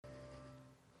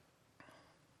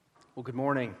Well, good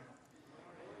morning.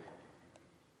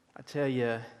 I tell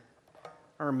you,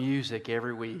 our music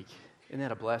every week, isn't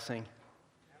that a blessing?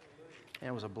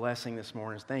 That was a blessing this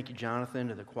morning. Thank you, Jonathan,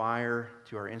 to the choir,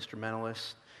 to our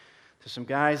instrumentalists, to some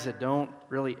guys that don't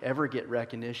really ever get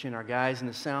recognition, our guys in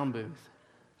the sound booth.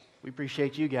 We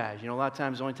appreciate you guys. You know, a lot of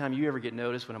times the only time you ever get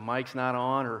noticed when a mic's not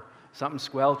on or something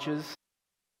squelches.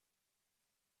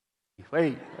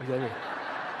 Wait.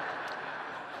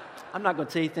 I'm not going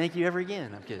to tell you thank you ever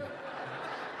again. I'm kidding.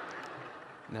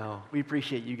 No, we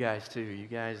appreciate you guys too. You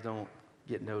guys don't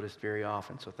get noticed very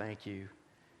often, so thank you.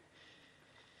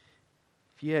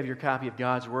 If you have your copy of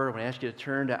God's Word, I'm going to ask you to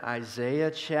turn to Isaiah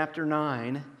chapter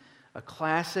 9, a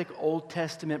classic Old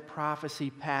Testament prophecy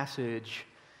passage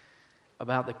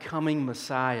about the coming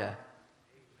Messiah.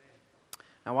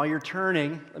 Now, while you're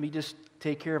turning, let me just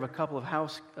take care of a couple of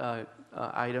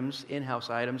in-house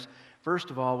items. First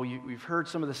of all, we've heard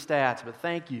some of the stats, but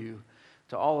thank you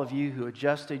to all of you who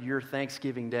adjusted your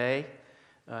Thanksgiving day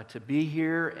to be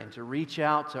here and to reach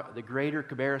out to the greater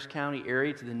Cabarrus County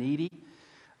area, to the needy.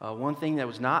 One thing that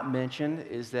was not mentioned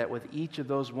is that with each of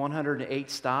those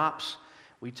 108 stops,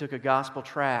 we took a gospel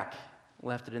tract,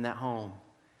 left it in that home.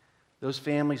 Those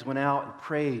families went out and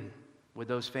prayed with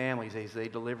those families as they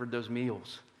delivered those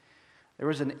meals. There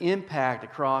was an impact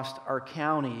across our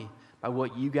county by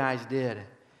what you guys did.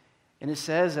 And it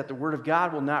says that the Word of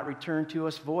God will not return to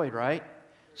us void, right?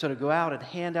 So to go out and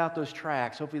hand out those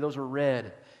tracts, hopefully those were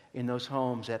read in those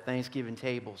homes at Thanksgiving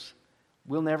tables.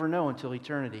 We'll never know until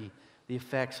eternity the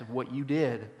effects of what you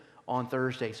did on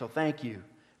Thursday. So thank you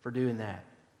for doing that.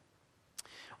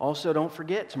 Also, don't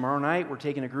forget, tomorrow night we're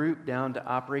taking a group down to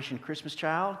Operation Christmas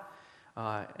Child,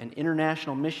 an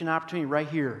international mission opportunity right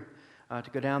here to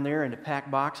go down there and to pack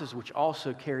boxes which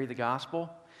also carry the gospel.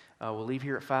 We'll leave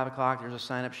here at 5 o'clock. There's a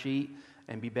sign-up sheet,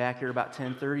 and be back here about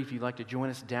 10:30. If you'd like to join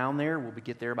us down there, we'll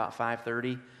get there about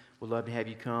 5:30. We'd love to have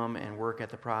you come and work at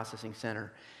the processing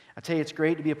center. I tell you, it's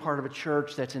great to be a part of a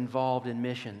church that's involved in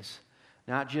missions,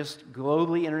 not just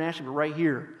globally, internationally, but right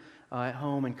here at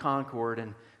home in Concord.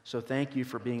 And so thank you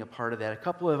for being a part of that. A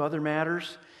couple of other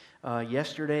matters.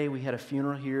 Yesterday, we had a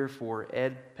funeral here for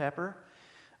Ed Pepper.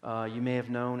 You may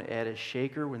have known Ed as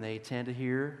Shaker when they attended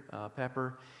here.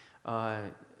 Pepper.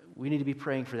 We need to be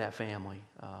praying for that family.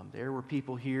 There were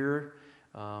people here.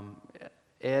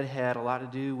 Ed had a lot to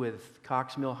do with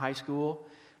Cox Mill High School.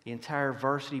 The entire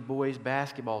varsity boys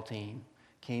basketball team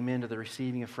came into the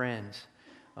receiving of friends,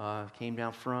 came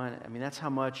down front. I mean, that's how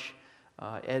much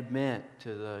Ed meant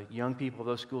to the young people of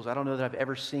those schools. I don't know that I've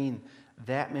ever seen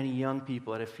that many young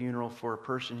people at a funeral for a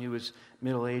person who was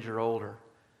middle-aged or older.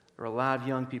 There were a lot of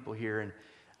young people here, and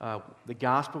the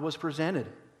gospel was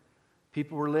presented.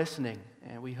 People were listening,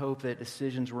 and we hope that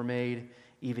decisions were made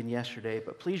even yesterday.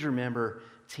 But please remember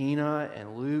Tina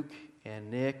and Luke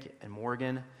and Nick and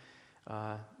Morgan.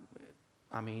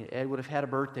 Ed would have had a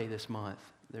birthday this month.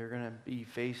 They're going to be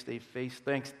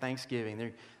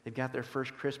Thanksgiving. They've got their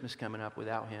first Christmas coming up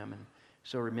without him. And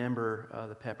so remember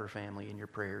the Pepper family in your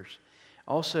prayers.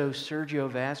 Also, Sergio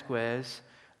Vasquez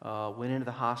went into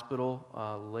the hospital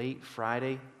late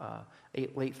Thursday,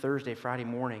 Friday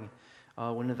morning.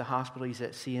 Went into the hospital. He's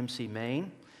at CMC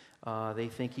Maine. They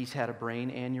think he's had a brain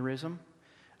aneurysm.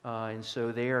 And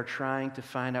so they are trying to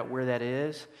find out where that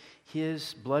is.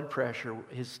 His blood pressure,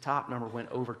 his top number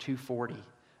went over 240.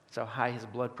 That's how high his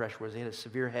blood pressure was. He had a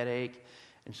severe headache.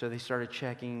 And so they started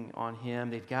checking on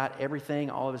him. They've got everything,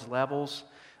 all of his levels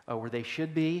where they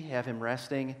should be, have him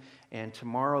resting. And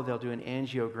tomorrow they'll do an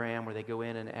angiogram where they go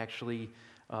in and actually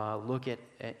look at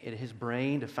his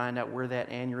brain to find out where that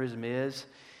aneurysm is.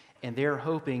 And they're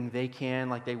hoping they can,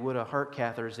 like they would a heart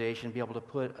catheterization, be able to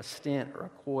put a stent or a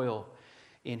coil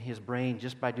in his brain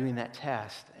just by doing that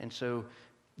test. And so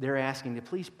they're asking to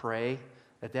please pray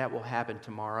that will happen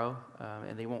tomorrow,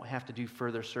 and they won't have to do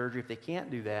further surgery. If they can't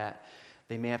do that,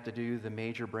 they may have to do the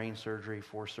major brain surgery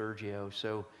for Sergio.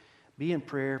 So be in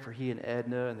prayer for he and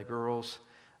Edna and the girls,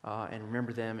 and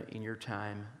remember them in your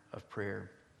time of prayer.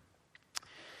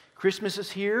 Christmas is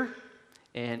here.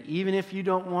 And even if you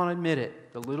don't want to admit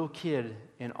it, the little kid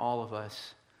in all of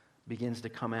us begins to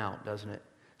come out, doesn't it?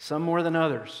 Some more than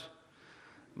others.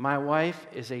 My wife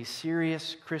is a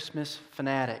serious Christmas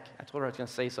fanatic. I told her I was going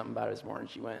to say something about it this morning.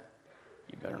 She went,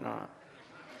 "You better not."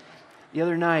 The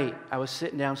other night, I was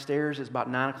sitting downstairs. It's about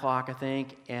 9 o'clock, I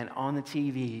think, and on the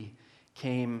TV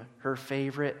came her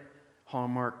favorite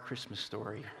Hallmark Christmas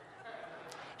story.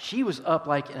 She was up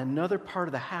like in another part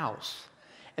of the house.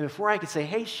 And before I could say,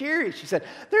 "Hey, Sherry," she said,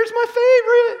 "There's my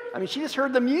favorite." I mean, she just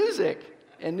heard the music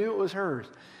and knew it was hers.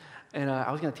 And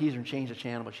I was going to tease her and change the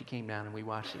channel, but she came down and we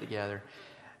watched it together.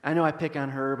 I know I pick on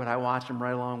her, but I watched them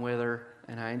right along with her.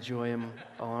 and I enjoy them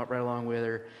right along with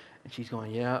her. And she's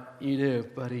going, yeah, you do,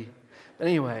 buddy. But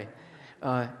anyway,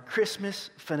 Christmas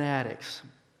fanatics.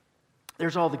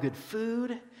 There's all the good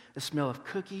food, the smell of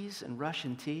cookies and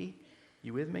Russian tea.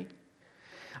 You with me?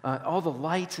 All the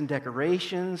lights and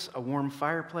decorations, a warm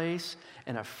fireplace,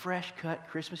 and a fresh-cut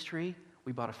Christmas tree.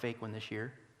 We bought a fake one this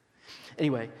year.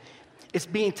 Anyway, it's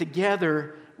being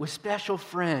together with special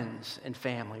friends and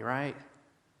family, right?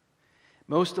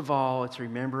 Most of all, it's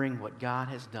remembering what God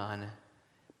has done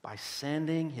by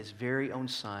sending His very own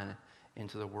Son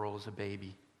into the world as a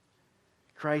baby.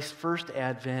 Christ's first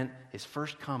advent, His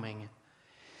first coming.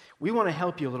 We want to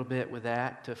help you a little bit with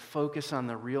that, to focus on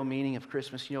the real meaning of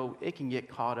Christmas. You know, it can get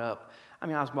caught up. I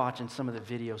mean, I was watching some of the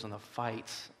videos on the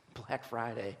fights Black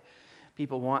Friday.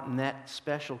 People wanting that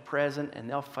special present, and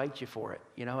they'll fight you for it.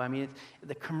 You know, I mean,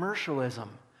 the commercialism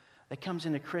that comes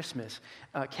into Christmas.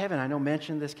 Kevin, I know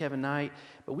mentioned this, Kevin Knight,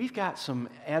 but we've got some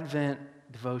Advent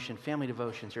devotion, family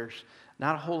devotions. There's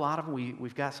not a whole lot of them.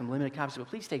 We've got some limited copies, but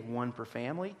please take one per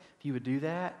family if you would do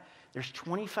that. There's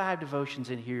 25 devotions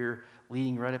in here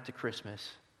leading right up to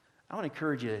Christmas. I want to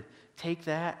encourage you to take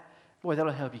that. Boy,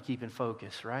 that'll help you keep in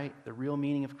focus, right? The real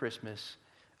meaning of Christmas,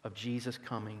 of Jesus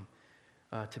coming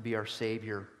to be our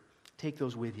Savior. Take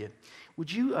those with you.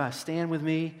 Would you stand with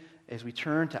me as we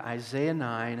turn to Isaiah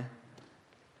 9,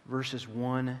 verses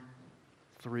 1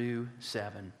 through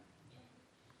 7.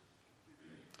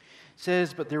 It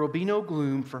says, "But there will be no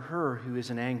gloom for her who is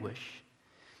in anguish.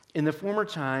 In the former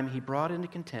time he brought into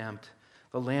contempt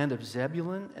the land of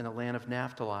Zebulun and the land of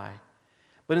Naphtali.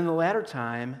 But in the latter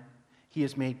time he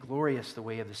has made glorious the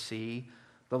way of the sea,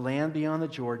 the land beyond the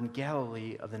Jordan,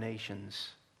 Galilee of the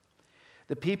nations.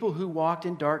 The people who walked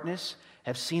in darkness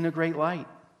have seen a great light.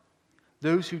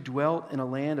 Those who dwelt in a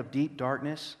land of deep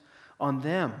darkness, on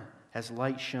them has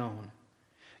light shone.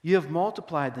 You have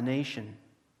multiplied the nation.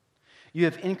 You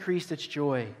have increased its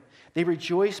joy. They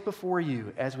rejoice before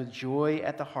you as with joy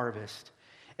at the harvest,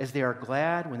 as they are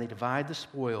glad when they divide the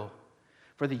spoil.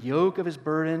 For the yoke of his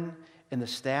burden and the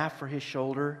staff for his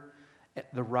shoulder,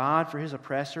 the rod for his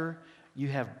oppressor, you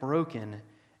have broken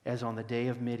as on the day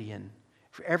of Midian.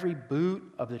 For every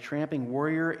boot of the tramping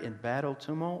warrior in battle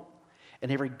tumult,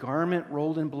 and every garment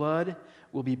rolled in blood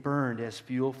will be burned as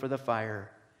fuel for the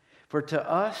fire. For to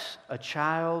us a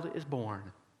child is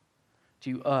born,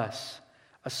 to us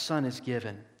a son is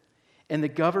given, and the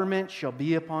government shall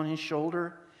be upon his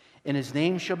shoulder, and his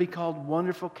name shall be called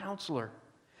Wonderful Counselor,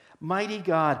 Mighty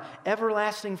God,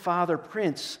 Everlasting Father,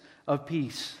 Prince of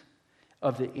Peace.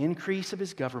 Of the increase of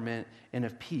his government and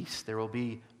of peace there will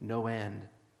be no end.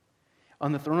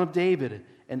 On the throne of David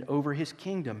and over his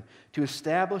kingdom, to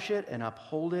establish it and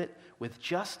uphold it with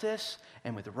justice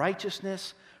and with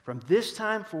righteousness from this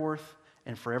time forth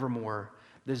and forevermore.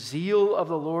 The zeal of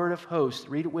the Lord of hosts,"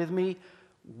 read it with me,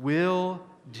 "will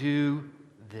do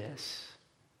this."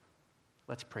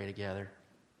 Let's pray together.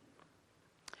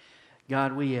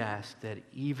 God, we ask that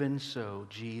even so,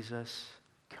 Jesus,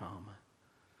 come.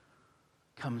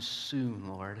 Come soon,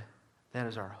 Lord. That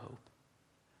is our hope.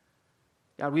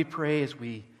 God, we pray as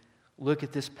we look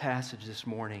at this passage this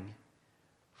morning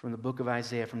from the book of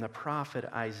Isaiah, from the prophet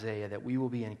Isaiah, that we will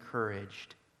be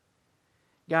encouraged.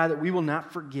 God, that we will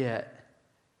not forget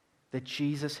that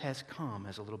Jesus has come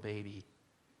as a little baby.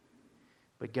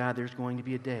 But God, there's going to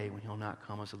be a day when he'll not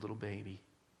come as a little baby.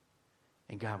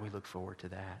 And God, we look forward to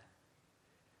that.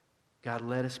 God,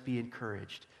 let us be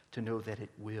encouraged to know that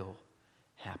it will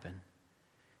happen.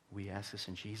 We ask this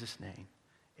in Jesus' name.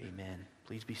 Amen.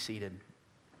 Please be seated.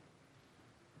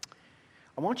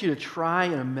 I want you to try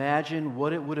and imagine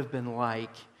what it would have been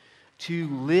like to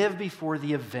live before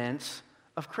the events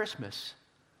of Christmas.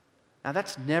 Now,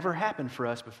 that's never happened for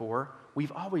us before.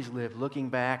 We've always lived looking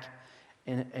back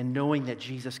and knowing that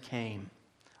Jesus came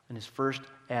in his first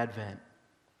advent.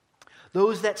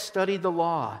 Those that studied the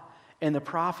law and the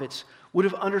prophets would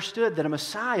have understood that a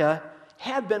Messiah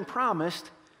had been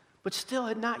promised, but still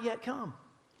had not yet come.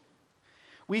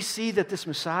 We see that this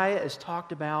Messiah is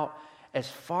talked about as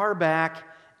far back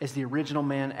as the original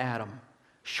man Adam,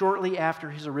 shortly after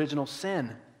his original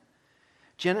sin.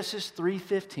 Genesis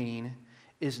 3:15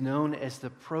 is known as the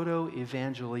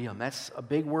proto-evangelium. That's a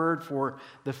big word for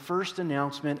the first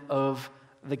announcement of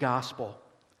the gospel.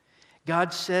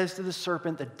 God says to the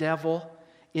serpent, the devil,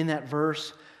 in that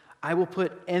verse, "I will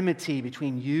put enmity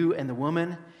between you and the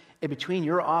woman, and between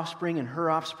your offspring and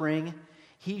her offspring.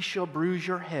 He shall bruise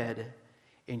your head,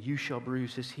 and you shall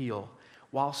bruise his heel."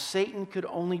 While Satan could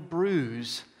only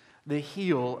bruise the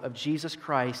heel of Jesus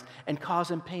Christ and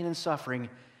cause him pain and suffering,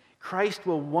 Christ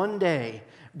will one day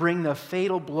bring the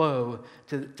fatal blow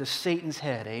to Satan's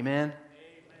head. Amen? Amen.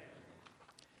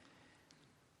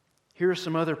 Here are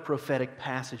some other prophetic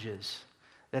passages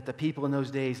that the people in those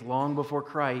days, long before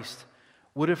Christ,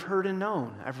 would have heard and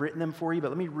known. I've written them for you, but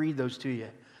let me read those to you.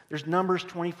 There's Numbers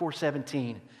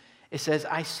 24:17. It says,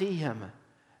 I see him,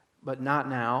 but not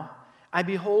now. I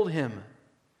behold him,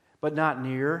 but not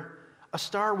near. A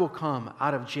star will come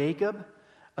out of Jacob.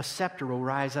 A scepter will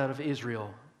rise out of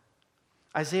Israel.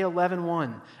 Isaiah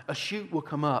 11:1. A shoot will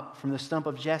come up from the stump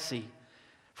of Jesse.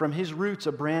 From his roots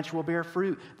a branch will bear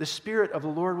fruit. The Spirit of the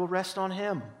Lord will rest on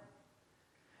him.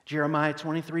 Jeremiah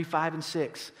 23:5 and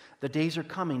 6. The days are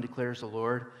coming, declares the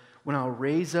Lord, when I'll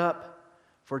raise up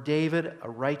for David a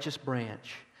righteous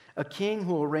branch, a king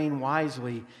who will reign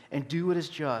wisely and do what is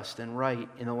just and right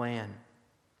in the land.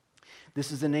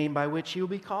 This is the name by which he will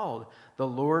be called, the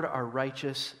Lord our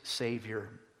righteous Savior.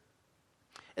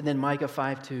 And then Micah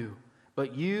 5:2.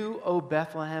 But you, O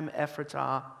Bethlehem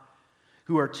Ephratah,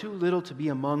 who are too little to be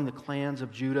among the clans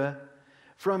of Judah,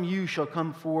 from you shall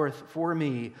come forth for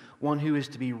me one who is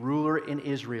to be ruler in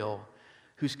Israel,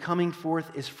 whose coming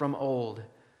forth is from old,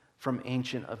 from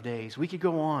ancient of days. We could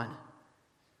go on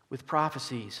with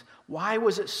prophecies. Why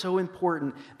was it so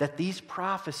important that these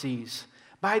prophecies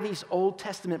by these Old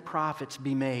Testament prophets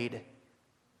be made?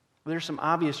 Well, there's some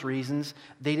obvious reasons.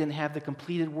 They didn't have the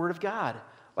completed Word of God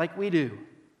like we do.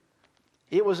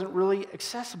 It wasn't really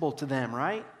accessible to them,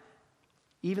 right?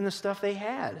 Even the stuff they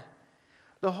had.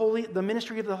 The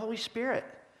ministry of the Holy Spirit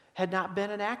had not been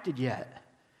enacted yet.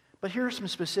 But here are some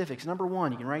specifics. Number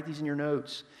one, you can write these in your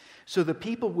notes. So the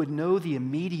people would know the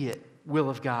immediate will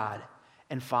of God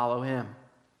and follow him.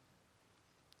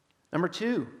 Number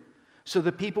two, so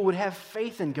the people would have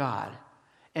faith in God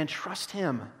and trust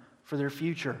him for their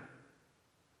future.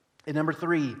 And number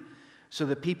three, so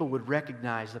the people would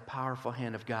recognize the powerful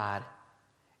hand of God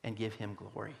and give him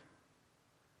glory.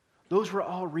 Those were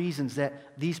all reasons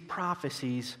that these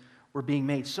prophecies were being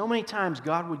made. So many times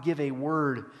God would give a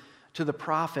word to the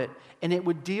prophet and it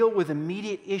would deal with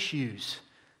immediate issues,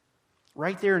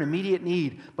 right there in immediate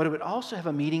need, but it would also have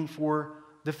a meaning for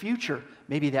the future.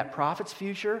 Maybe that prophet's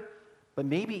future, but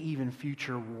maybe even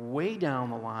future way down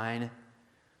the line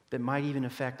that might even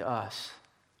affect us.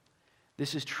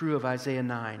 This is true of Isaiah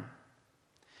 9.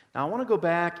 Now I want to go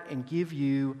back and give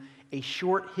you a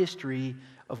short history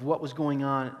of what was going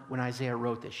on when Isaiah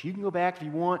wrote this. You can go back if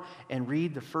you want and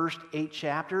read the first 8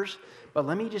 chapters, but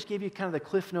let me just give you kind of the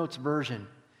Cliff Notes version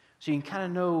so you can kind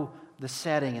of know the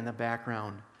setting and the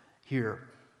background here.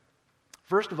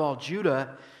 First of all,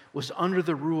 Judah was under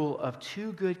the rule of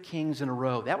 2 good kings in a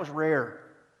row. That was rare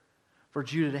for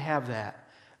Judah to have that.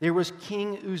 There was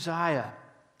King Uzziah.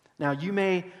 Now, you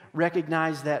may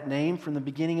recognize that name from the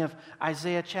beginning of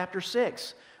Isaiah chapter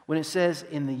 6, when it says,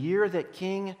 in the year that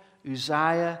King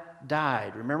Uzziah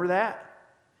died. Remember that?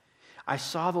 I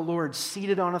saw the Lord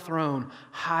seated on a throne,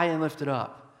 high and lifted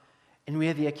up. And we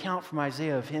have the account from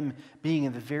Isaiah of him being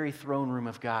in the very throne room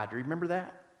of God. Do you remember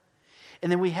that?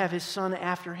 And then we have his son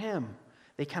after him.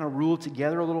 They kind of ruled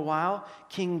together a little while,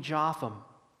 King Jotham.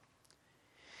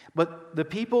 But the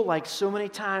people, like so many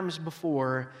times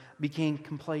before, became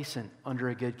complacent under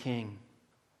a good king.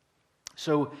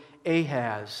 So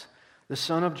Ahaz, the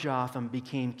son of Jotham,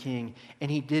 became king, and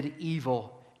he did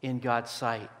evil in God's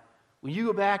sight. When you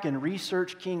go back and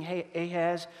research King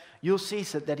Ahaz, you'll see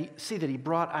that he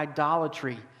brought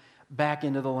idolatry back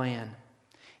into the land.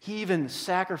 He even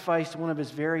sacrificed one of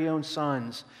his very own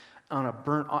sons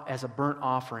as a burnt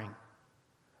offering.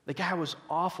 The guy was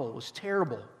awful, was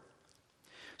terrible.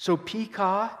 So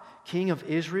Pekah, king of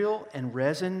Israel, and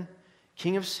Rezin,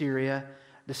 king of Syria,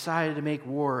 decided to make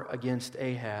war against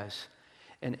Ahaz.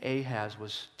 And Ahaz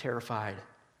was terrified.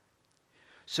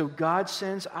 So God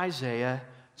sends Isaiah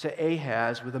to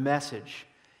Ahaz with a message.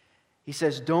 He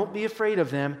says, don't be afraid of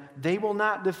them. They will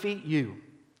not defeat you.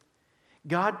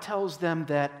 God tells them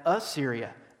that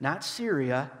Assyria, not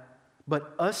Syria,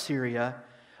 but Assyria,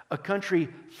 a country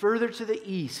further to the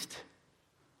east,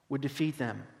 would defeat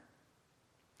them.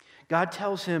 God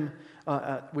tells him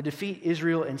would defeat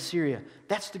Israel and Syria.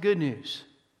 That's the good news.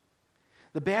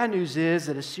 The bad news is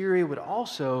that Assyria would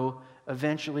also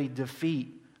eventually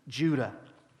defeat Judah.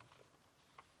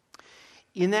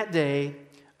 In that day,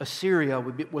 Assyria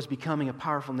was becoming a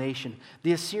powerful nation.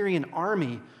 The Assyrian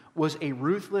army was a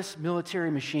ruthless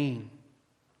military machine.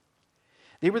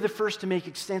 They were the first to make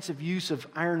extensive use of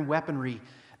iron weaponry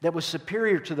that was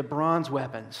superior to the bronze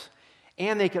weapons.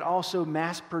 And they could also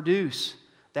mass produce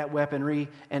that weaponry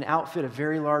and outfit a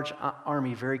very large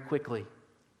army very quickly.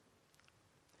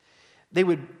 They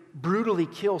would brutally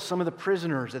kill some of the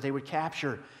prisoners that they would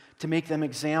capture to make them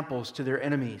examples to their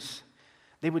enemies.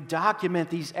 They would document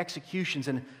these executions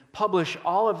and publish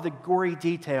all of the gory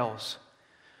details.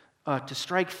 to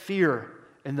strike fear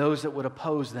in those that would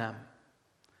oppose them.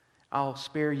 I'll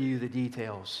spare you the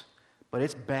details, but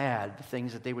it's bad, the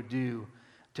things that they would do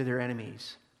to their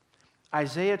enemies.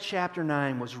 Isaiah chapter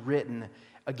 9 was written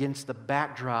against the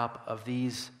backdrop of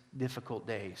these difficult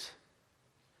days.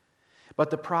 But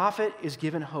the prophet is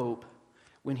given hope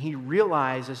when he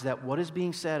realizes that what is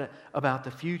being said about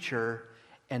the future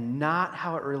and not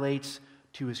how it relates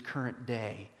to his current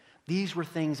day. These were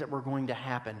things that were going to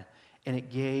happen, and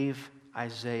it gave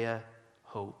Isaiah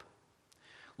hope.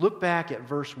 Look back at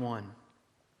verse 1.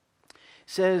 It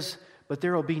says, "But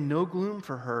there will be no gloom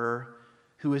for her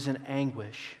who is in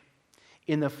anguish.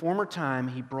 In the former time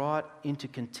he brought into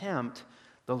contempt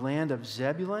the land of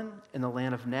Zebulun and the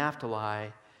land of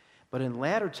Naphtali, but in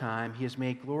latter time he has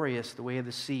made glorious the way of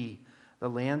the sea, the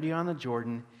land beyond the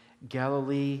Jordan,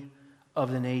 Galilee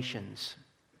of the nations."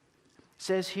 It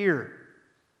says here,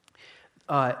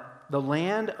 the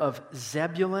land of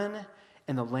Zebulun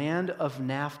and the land of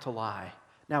Naphtali.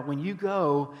 Now, when you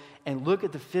go and look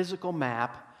at the physical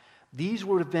map, these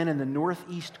would have been in the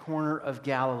northeast corner of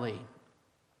Galilee.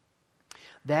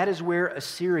 That is where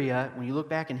Assyria, when you look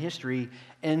back in history,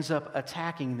 ends up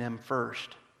attacking them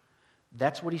first.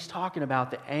 That's what he's talking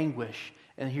about, the anguish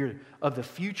and here of the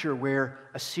future where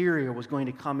Assyria was going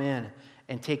to come in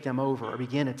and take them over, or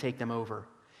begin to take them over.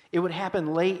 It would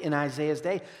happen late in Isaiah's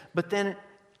day, but then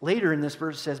later in this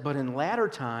verse it says, "But in latter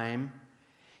time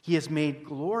he has made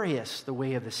glorious the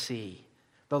way of the sea,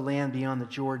 the land beyond the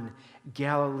Jordan,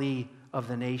 Galilee of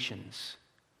the nations."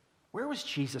 Where was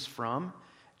Jesus from?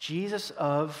 Jesus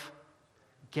of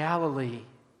Galilee.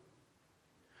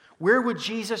 Where would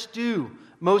Jesus do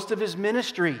most of his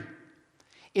ministry?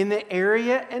 In the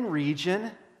area and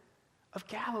region of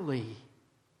Galilee.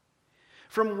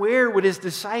 From where would his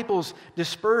disciples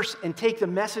disperse and take the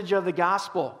message of the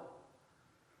gospel?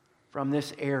 From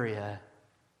this area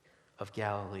of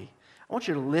Galilee. I want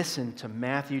you to listen to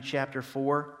Matthew chapter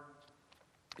 4.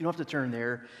 You don't have to turn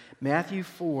there. Matthew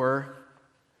 4,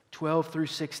 12 through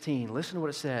 16. Listen to what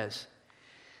it says.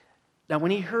 "Now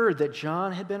when he heard that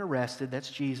John had been arrested," that's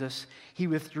Jesus, "he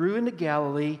withdrew into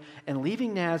Galilee, and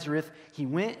leaving Nazareth, he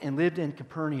went and lived in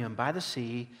Capernaum by the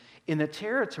sea, in the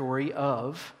territory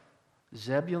of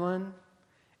Zebulun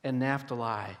and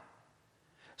Naphtali.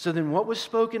 So then what was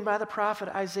spoken by the prophet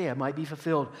Isaiah might be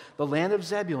fulfilled. The land of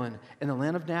Zebulun and the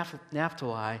land of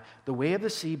Naphtali, the way of the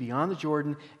sea beyond the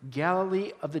Jordan,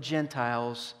 Galilee of the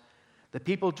Gentiles. The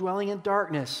people dwelling in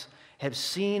darkness have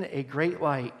seen a great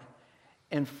light.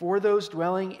 And for those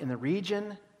dwelling in the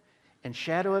region and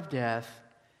shadow of death,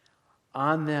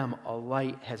 on them a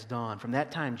light has dawned." From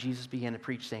that time, Jesus began to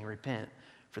preach, saying, "Repent,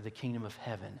 for the kingdom of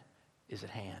heaven is at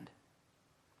hand."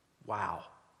 Wow.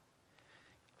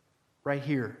 Right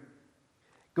here.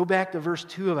 Go back to verse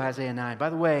 2 of Isaiah 9. By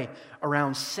the way,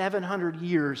 around 700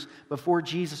 years before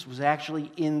Jesus was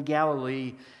actually in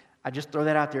Galilee, I just throw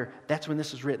that out there, that's when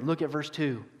this was written. Look at verse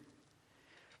 2.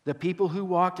 "The people who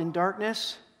walked in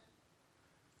darkness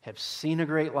have seen a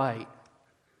great light.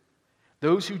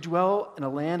 Those who dwell in a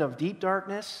land of deep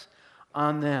darkness,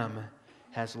 on them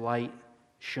has light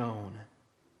shone."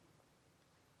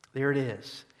 There it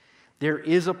is. There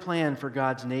is a plan for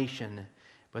God's nation,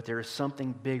 but there is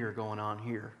something bigger going on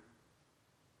here.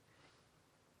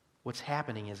 What's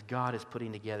happening is God is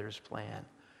putting together his plan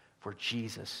for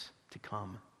Jesus to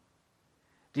come.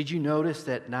 Did you notice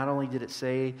that not only did it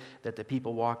say that the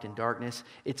people walked in darkness,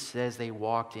 it says they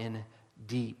walked in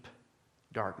deep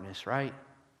darkness, right?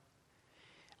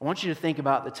 I want you to think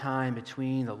about the time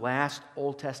between the last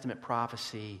Old Testament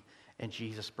prophecy and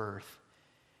Jesus' birth.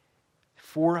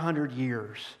 400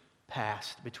 years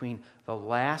passed between the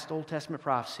last Old Testament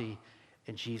prophecy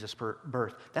and Jesus'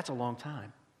 birth. That's a long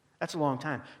time. That's a long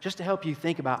time. Just to help you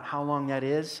think about how long that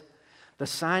is, the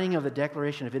signing of the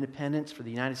Declaration of Independence for the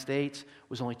United States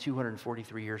was only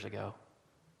 243 years ago.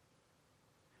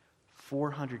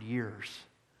 400 years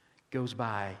goes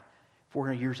by,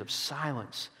 400 years of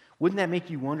silence. Wouldn't that make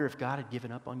you wonder if God had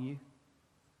given up on you?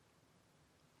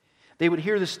 They would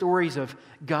hear the stories of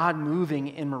God moving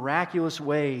in miraculous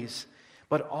ways,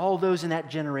 but all those in that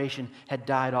generation had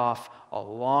died off a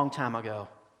long time ago.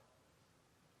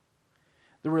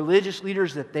 The religious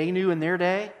leaders that they knew in their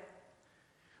day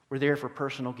were there for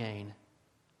personal gain,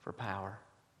 for power.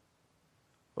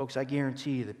 Folks, I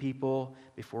guarantee you the people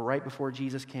right before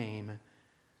Jesus came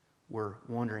were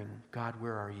wondering, God,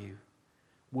 where are you?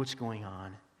 What's going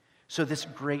on? So this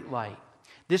great light,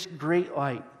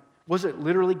 was it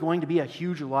literally going to be a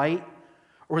huge light?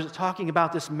 Or is it talking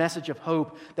about this message of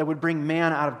hope that would bring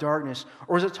man out of darkness?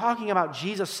 Or is it talking about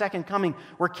Jesus' second coming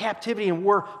where captivity and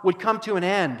war would come to an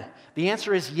end? The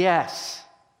answer is yes.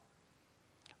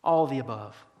 All of the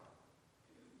above.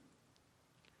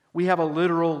 We have a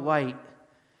literal light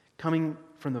coming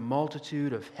from the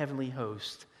multitude of heavenly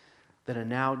hosts that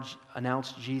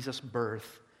announced Jesus'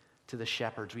 birth to the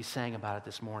shepherds. We sang about it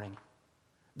this morning.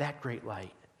 That great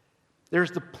light.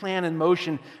 There's the plan in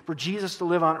motion for Jesus to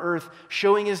live on earth,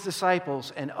 showing his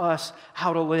disciples and us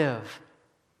how to live,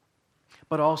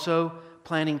 but also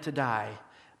planning to die,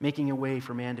 making a way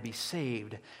for man to be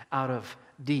saved out of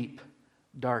deep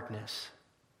darkness.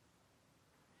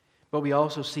 But we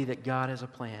also see that God has a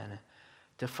plan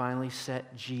to finally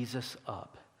set Jesus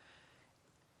up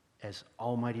as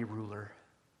almighty ruler.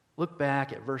 Look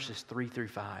back at verses 3 through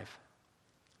 5.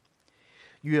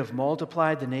 You have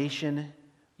multiplied the nation,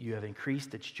 you have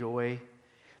increased its joy.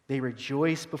 They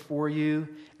rejoice before you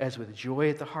as with joy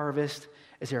at the harvest,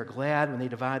 as they are glad when they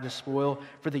divide the spoil.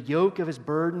 For the yoke of his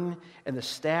burden and the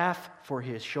staff for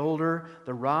his shoulder,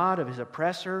 the rod of his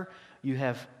oppressor, you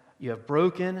have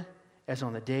broken as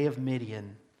on the day of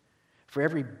Midian. For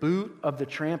every boot of the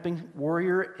tramping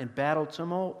warrior in battle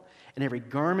tumult, and every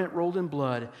garment rolled in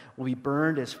blood will be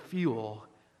burned as fuel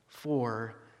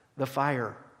for the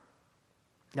fire.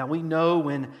 Now we know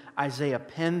when Isaiah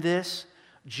penned this,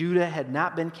 Judah had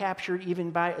not been captured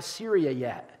even by Assyria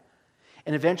yet,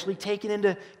 and eventually taken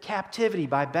into captivity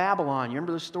by Babylon. You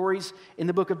remember the stories in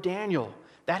the book of Daniel?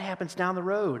 That happens down the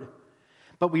road.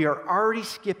 But we are already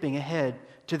skipping ahead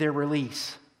to their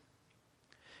release.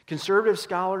 Conservative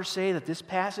scholars say that this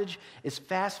passage is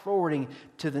fast-forwarding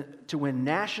to when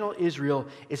national Israel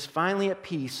is finally at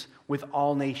peace with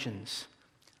all nations.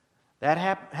 That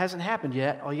hasn't happened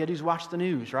yet. All you got to do is watch the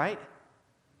news, right?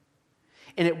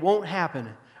 And it won't happen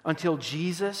until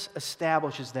Jesus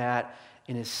establishes that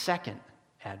in his second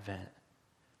advent,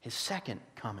 his second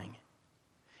coming.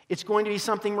 It's going to be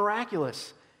something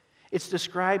miraculous. It's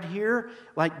described here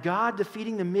like God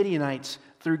defeating the Midianites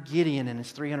through Gideon and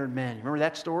his 300 men. Remember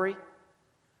that story?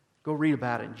 Go read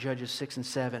about it in Judges 6 and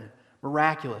 7.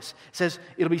 Miraculous. It says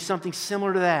it'll be something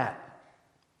similar to that.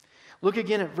 Look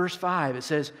again at verse 5. It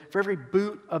says, for every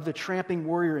boot of the tramping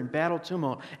warrior in battle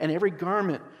tumult, and every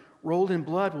garment rolled in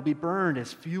blood will be burned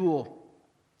as fuel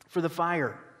for the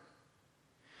fire.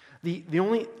 The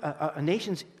only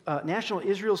national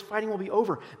Israel's fighting will be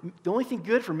over. The only thing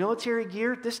good for military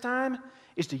gear at this time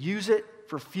is to use it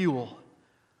for fuel,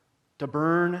 to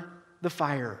burn the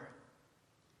fire.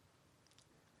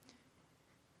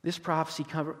 This prophecy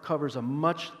covers a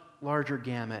much larger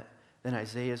gamut than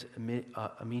Isaiah's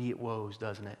immediate woes,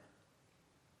 doesn't it?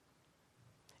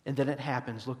 And then it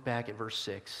happens. Look back at verse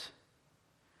 6.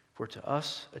 For to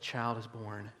us a child is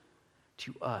born,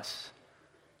 to us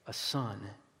a son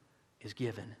is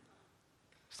given.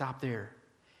 Stop there.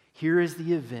 Here is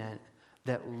the event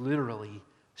that literally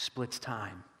splits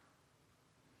time.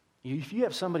 If you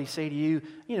have somebody say to you,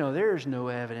 there's no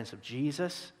evidence of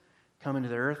Jesus coming to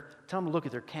the earth, tell them to look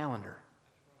at their calendar.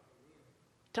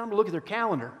 Tell them to look at their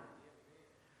calendar.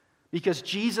 Because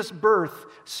Jesus' birth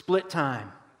split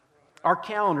time. Our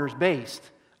calendar is based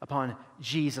upon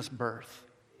Jesus' birth.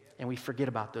 And we forget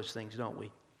about those things, don't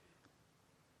we?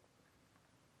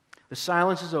 The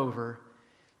silence is over.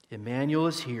 Emmanuel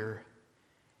is here.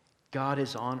 God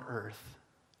is on earth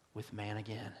with man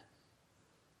again.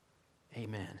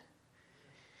 Amen.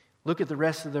 Look at the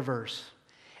rest of the verse.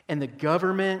 And the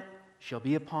government shall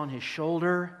be upon his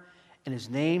shoulder, and his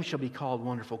name shall be called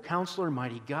Wonderful Counselor,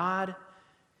 Mighty God,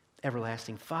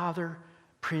 Everlasting Father,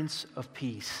 Prince of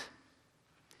Peace.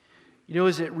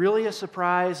 Is it really a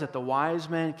surprise that the wise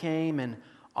men came and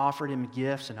offered him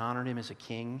gifts and honored him as a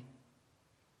king?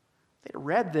 If they'd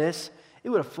read this, it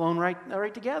would have flown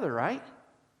right together, right?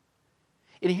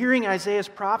 In hearing Isaiah's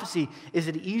prophecy, is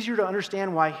it easier to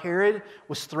understand why Herod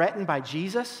was threatened by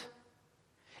Jesus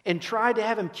and tried to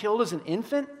have him killed as an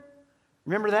infant?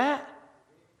 Remember that?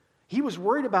 He was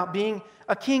worried about being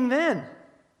a king then.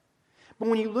 But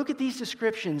when you look at these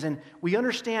descriptions and we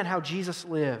understand how Jesus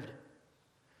lived,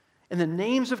 and the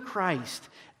names of Christ,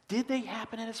 did they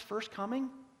happen at his first coming?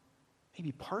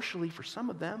 Maybe partially for some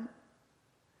of them.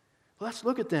 Let's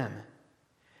look at them.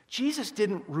 Jesus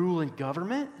didn't rule in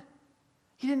government.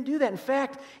 He didn't do that. In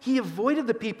fact, he avoided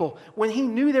the people. When he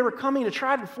knew they were coming to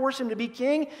try to force him to be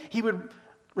king, he would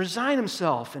resign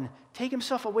himself and take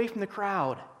himself away from the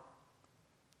crowd.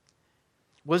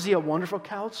 Was he a wonderful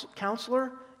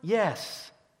counselor?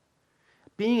 Yes.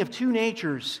 Being of two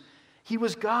natures, he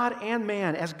was God and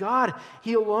man. As God,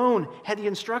 he alone had the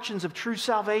instructions of true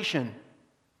salvation.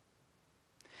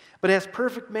 But as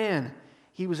perfect man,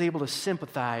 he was able to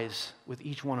sympathize with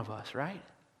each one of us, right?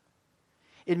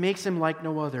 It makes him like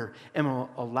no other and will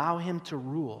allow him to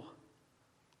rule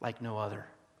like no other.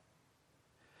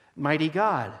 Mighty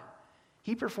God.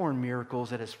 He performed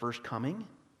miracles at his first coming.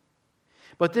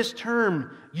 But this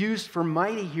term used for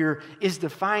mighty here is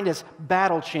defined as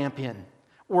battle champion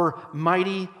or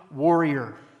mighty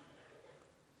warrior.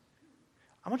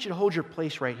 I want you to hold your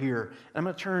place right here. I'm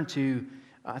going to turn to,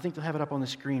 I think they'll have it up on the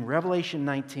screen, Revelation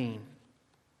 19,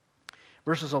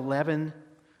 verses 11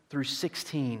 through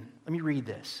 16. Let me read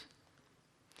this.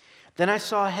 Then I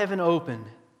saw heaven opened,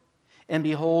 and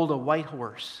behold, a white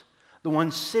horse. The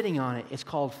one sitting on it is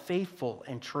called Faithful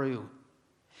and True.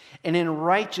 And in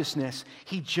righteousness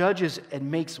he judges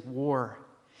and makes war.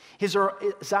 His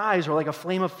eyes are like a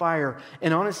flame of fire,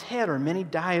 and on his head are many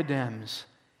diadems.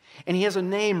 And he has a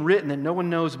name written that no one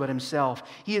knows but himself.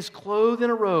 He is clothed in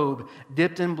a robe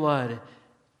dipped in blood,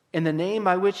 and the name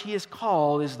by which he is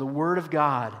called is the Word of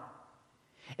God.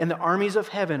 And the armies of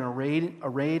heaven,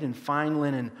 arrayed in fine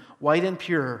linen, white and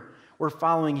pure, were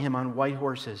following him on white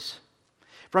horses.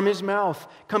 From his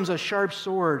mouth comes a sharp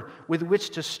sword with which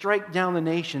to strike down the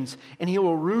nations, and he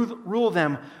will rule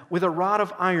them with a rod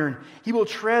of iron. He will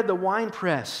tread the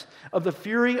winepress of the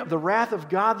fury of the wrath of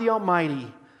God the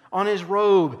Almighty. On his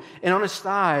robe and on his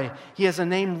thigh he has a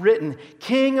name written,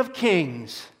 King of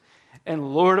Kings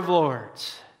and Lord of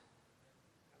Lords.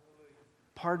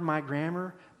 Pardon my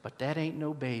grammar, but that ain't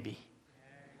no baby.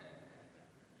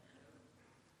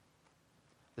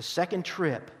 The second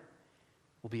trip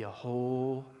will be a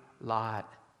whole lot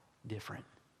different.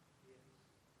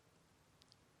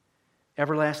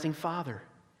 Everlasting Father.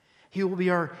 He will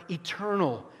be our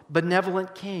eternal,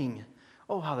 benevolent King.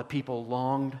 Oh, how the people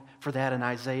longed for that in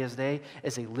Isaiah's day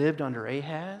as they lived under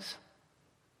Ahaz.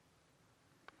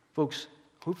 Folks,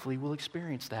 hopefully we'll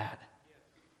experience that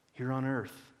here on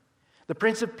earth. The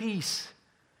Prince of Peace.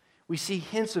 We see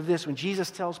hints of this when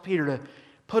Jesus tells Peter to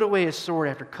put away his sword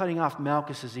after cutting off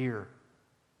Malchus's ear.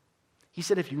 He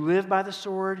said, if you live by the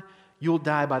sword, you'll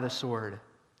die by the sword.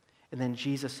 And then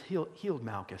Jesus healed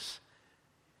Malchus.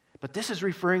 But this is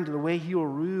referring to the way he will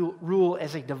rule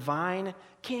as a divine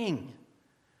king.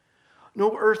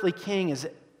 No earthly king has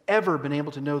ever been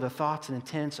able to know the thoughts and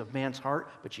intents of man's heart,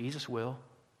 but Jesus will.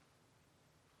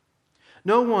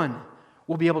 No one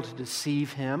will be able to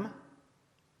deceive him.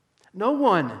 No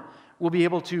one will be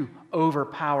able to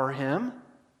overpower him.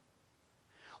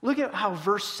 Look at how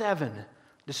verse 7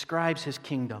 describes his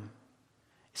kingdom.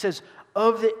 It says,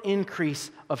 of the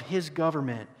increase of his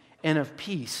government and of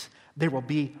peace, there will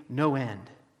be no end.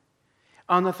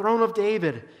 On the throne of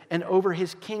David and over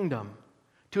his kingdom,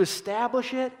 to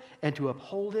establish it and to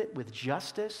uphold it with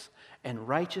justice and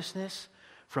righteousness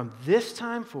from this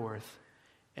time forth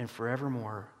and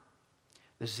forevermore.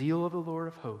 The zeal of the Lord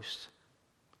of hosts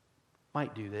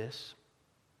might do this.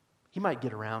 He might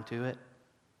get around to it.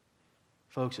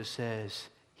 Folks, it says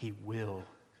he will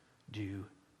do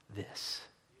this.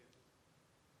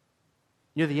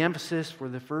 You know, the emphasis for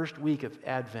the first week of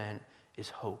Advent is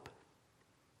hope.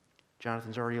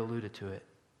 Jonathan's already alluded to it.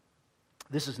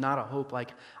 This is not a hope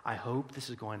like, I hope this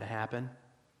is going to happen.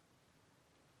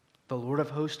 The Lord of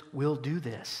hosts will do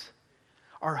this.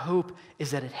 Our hope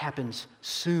is that it happens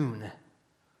soon.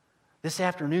 This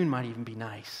afternoon might even be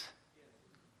nice.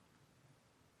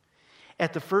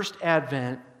 At the first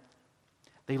Advent,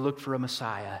 they looked for a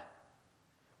Messiah.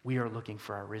 We are looking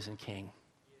for our risen King.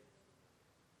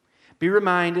 Be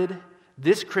reminded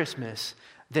this Christmas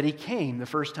that he came the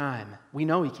first time. We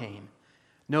know he came.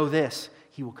 Know this,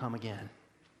 he will come again.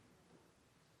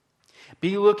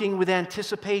 Be looking with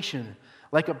anticipation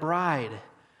like a bride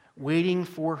waiting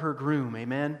for her groom.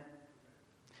 Amen?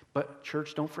 But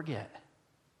church, don't forget,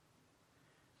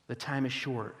 the time is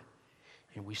short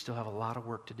and we still have a lot of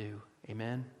work to do.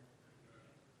 Amen?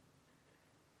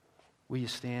 Will you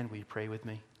stand? Will you pray with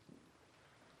me?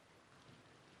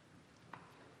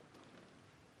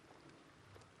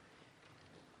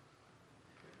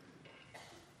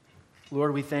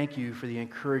 Lord, we thank you for the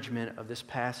encouragement of this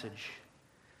passage.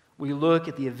 We look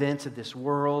at the events of this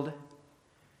world.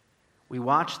 We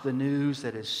watch the news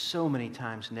that is so many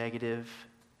times negative,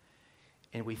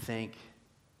 and we think,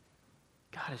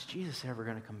 God, is Jesus ever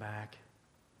going to come back?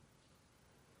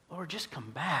 Lord, just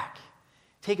come back.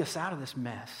 Take us out of this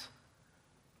mess.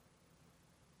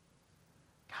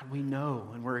 God, we know,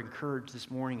 and we're encouraged this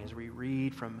morning as we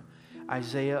read from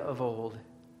Isaiah of old,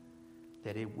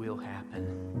 that it will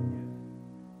happen.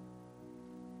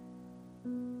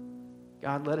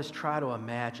 God, let us try to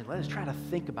imagine. Let us try to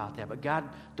think about that. But God,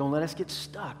 don't let us get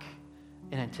stuck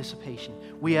in anticipation.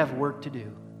 We have work to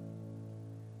do.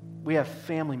 We have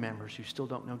family members who still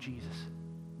don't know Jesus.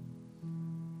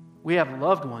 We have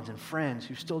loved ones and friends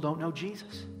who still don't know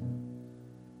Jesus.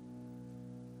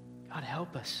 God,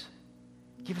 help us.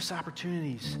 Give us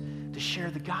opportunities to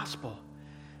share the gospel.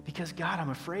 Because, God, I'm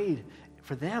afraid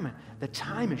for them. The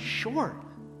time is short.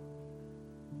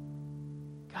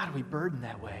 God, are we burdened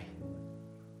that way?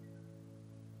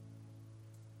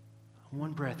 In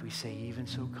one breath, we say, even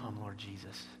so come, Lord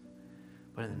Jesus.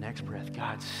 But in the next breath,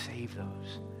 God, save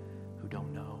those who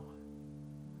don't know.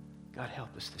 God,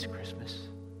 help us this Christmas.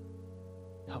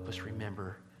 Help us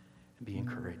remember and be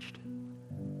encouraged.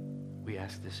 We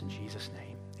ask this in Jesus'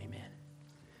 name. Amen.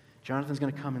 Jonathan's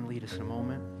going to come and lead us in a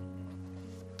moment.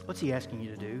 What's he asking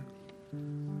you to do?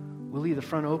 We'll leave the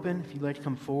front open. If you'd like to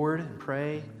come forward and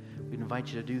pray, we'd invite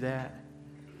you to do that.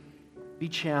 Be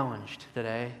challenged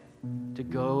today to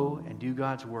go and do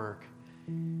God's work.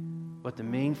 But the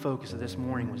main focus of this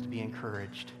morning was to be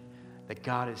encouraged that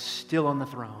God is still on the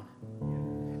throne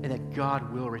and that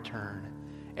God will return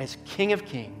as King of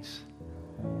Kings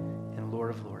and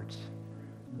Lord of Lords.